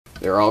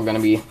they're all going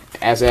to be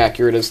as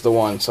accurate as the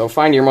one. So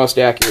find your most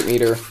accurate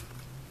meter.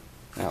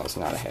 That was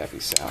not a happy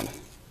sound.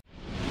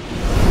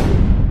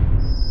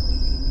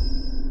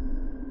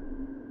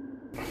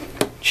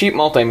 Cheap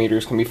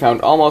multimeters can be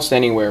found almost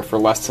anywhere for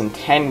less than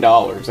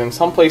 $10, and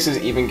some places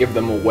even give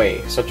them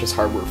away, such as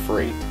Harbor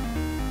Freight.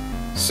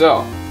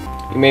 So,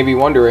 you may be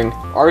wondering,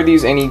 are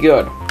these any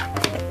good?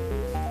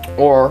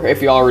 Or,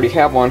 if you already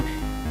have one,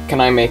 can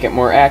I make it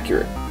more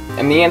accurate?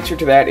 And the answer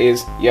to that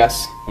is,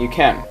 yes, you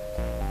can.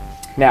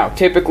 Now,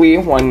 typically,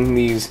 when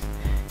these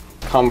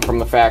come from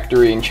the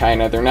factory in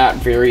China, they're not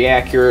very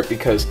accurate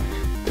because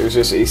there's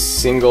just a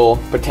single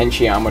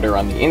potentiometer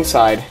on the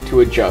inside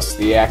to adjust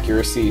the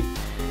accuracy.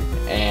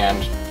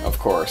 And, of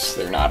course,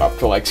 they're not up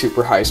to like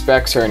super high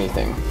specs or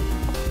anything.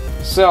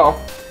 So,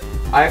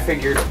 I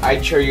figured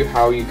I'd show you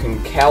how you can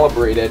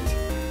calibrate it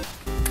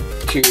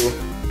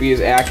to be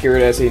as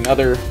accurate as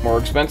another more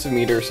expensive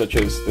meter, such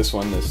as this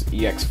one, this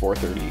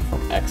EX430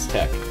 from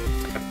X-Tech.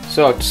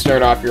 So, to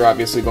start off, you're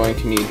obviously going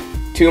to need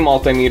 2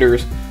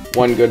 multimeters,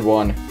 one good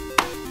one,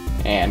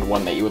 and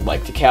one that you would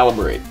like to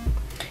calibrate.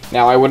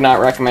 Now, I would not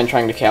recommend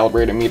trying to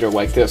calibrate a meter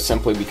like this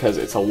simply because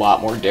it's a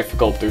lot more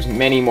difficult. There's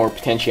many more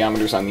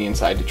potentiometers on the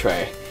inside to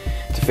try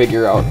to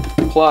figure out.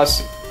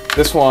 Plus,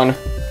 this one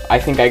I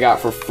think I got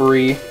for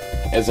free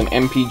as an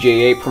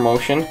MPJA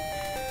promotion.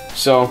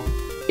 So,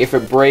 if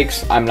it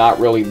breaks, I'm not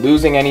really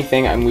losing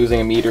anything. I'm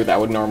losing a meter that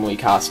would normally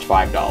cost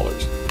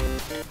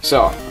 $5.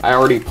 So, I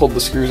already pulled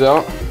the screws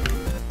out.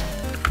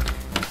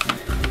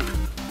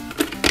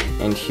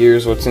 And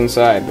here's what's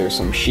inside. There's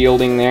some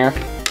shielding there.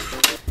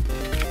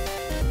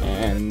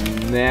 And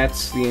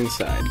that's the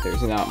inside.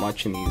 There's not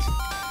much in these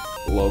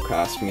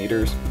low-cost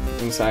meters.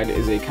 Inside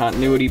is a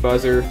continuity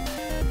buzzer.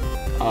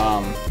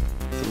 Some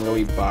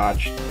really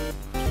botched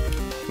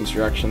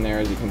construction there.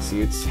 As you can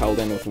see, it's held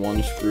in with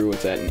one screw.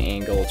 It's at an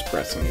angle. It's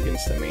pressing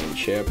against the main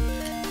chip.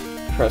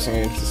 Pressing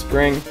against the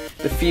spring.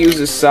 The fuse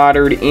is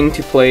soldered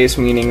into place,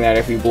 meaning that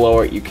if you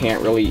blow it, you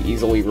can't really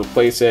easily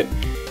replace it.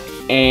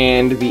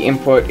 And the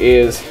input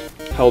is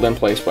held in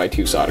place by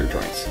 2 solder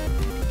joints.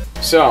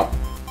 So,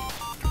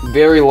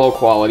 very low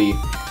quality,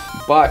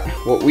 but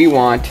what we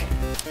want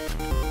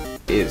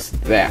is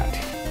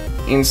that.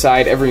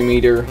 Inside every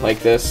meter like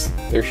this,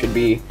 there should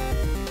be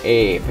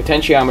a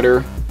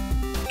potentiometer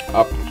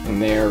up in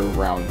there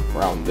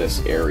around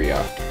this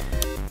area.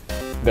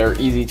 They're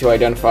easy to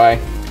identify.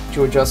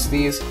 To adjust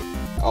these,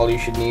 all you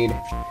should need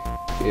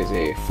is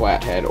a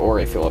flathead or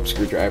a Phillips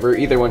screwdriver.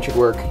 Either one should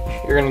work.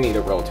 You're going to need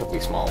a relatively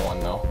small one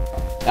though.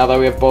 Now that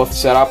we have both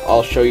set up,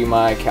 I'll show you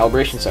my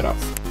calibration setup.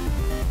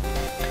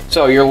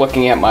 So you're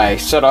looking at my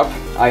setup.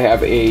 I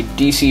have a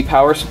DC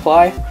power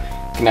supply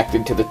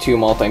connected to the 2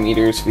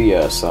 multimeters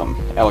via some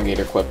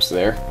alligator clips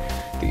there.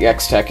 The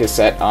X-Tech is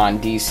set on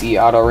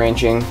DC auto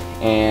ranging,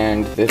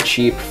 and the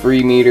cheap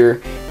free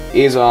meter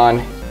is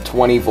on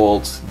 20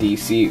 volts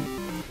DC.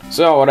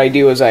 So what I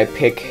do is I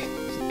pick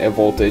a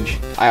voltage.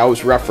 I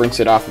always reference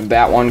it off of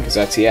that one because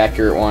that's the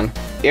accurate one.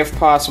 If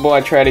possible,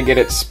 I try to get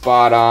it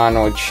spot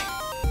on, which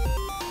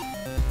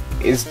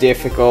is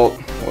difficult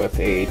with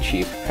a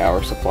cheap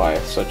power supply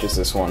such as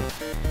this one.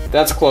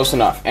 That's close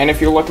enough. And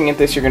if you're looking at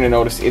this, you're going to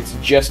notice it's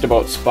just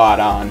about spot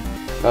on.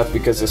 That's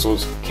because this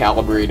was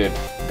calibrated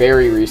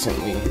very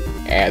recently,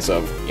 as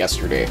of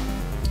yesterday.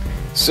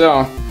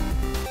 So,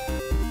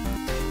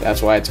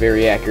 that's why it's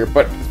very accurate.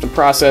 But the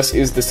process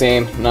is the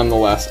same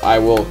nonetheless. I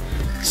will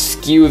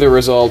skew the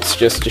results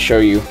just to show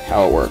you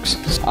how it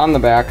works. On the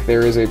back,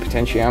 there is a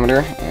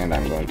potentiometer, and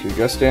I'm going to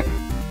adjust it.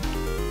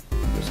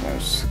 I'm just going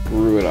to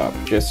screw it up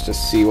just to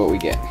see what we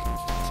get.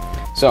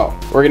 So,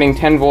 we're getting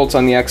 10 volts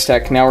on the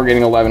X-Tech, now we're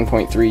getting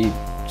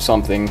 11.3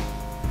 something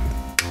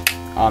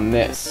on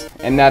this.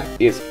 And that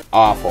is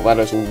awful, that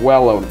is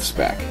well out of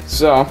spec.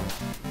 So,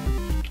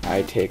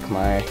 I take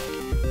my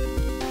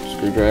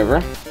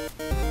screwdriver,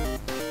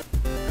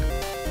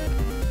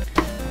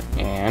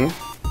 and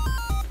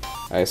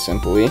I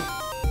simply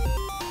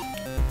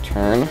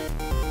turn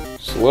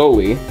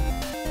slowly.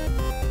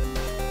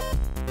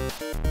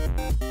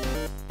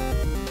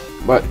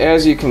 But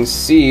as you can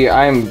see,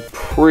 I'm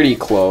pretty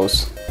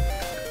close.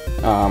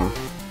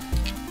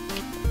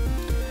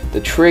 The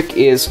trick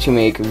is to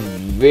make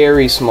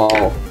very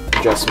small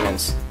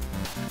adjustments.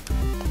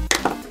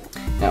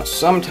 Now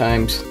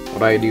sometimes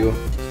what I do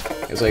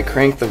is I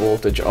crank the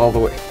voltage all the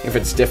way. If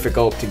it's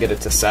difficult to get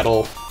it to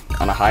settle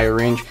on a higher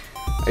range,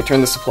 I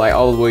turn the supply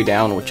all the way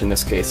down, which in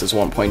this case is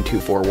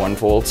 1.241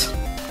 volts.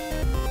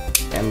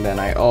 And then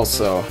I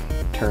also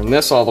turn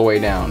this all the way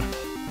down.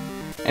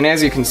 And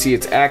as you can see,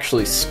 it's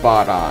actually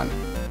spot on.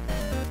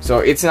 So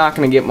it's not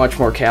going to get much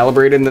more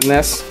calibrated than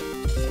this.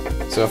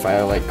 So if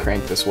I like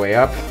crank this way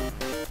up,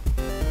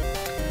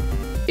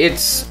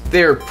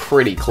 they're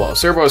pretty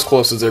close. They're about as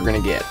close as they're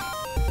going to get.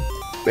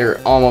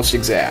 They're almost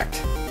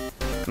exact.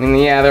 I mean,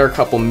 yeah, they're a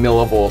couple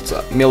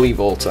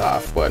millivolts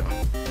off, but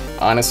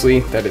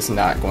honestly, that is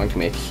not going to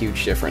make a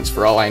huge difference.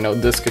 For all I know,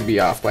 this could be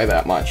off by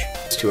that much.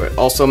 To it.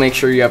 Also, make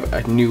sure you have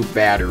a new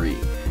battery.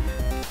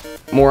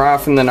 more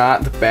often than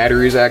not, the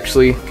batteries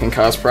actually can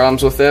cause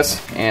problems with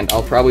this, and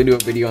I'll probably do a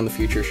video in the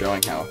future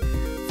showing how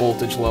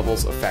voltage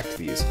levels affect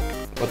these.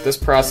 But this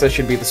process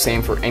should be the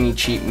same for any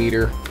cheap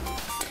meter.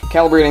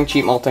 Calibrating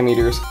cheap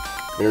multimeters,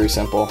 very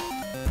simple.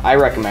 I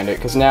recommend it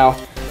because now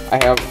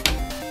I have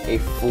a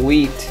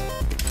fleet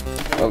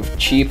of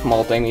cheap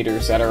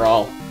multimeters that are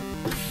all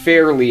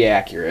fairly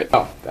accurate.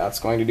 Oh, that's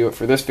going to do it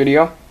for this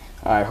video.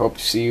 I hope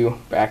to see you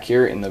back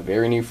here in the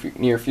very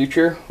near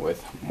future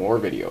with more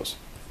videos.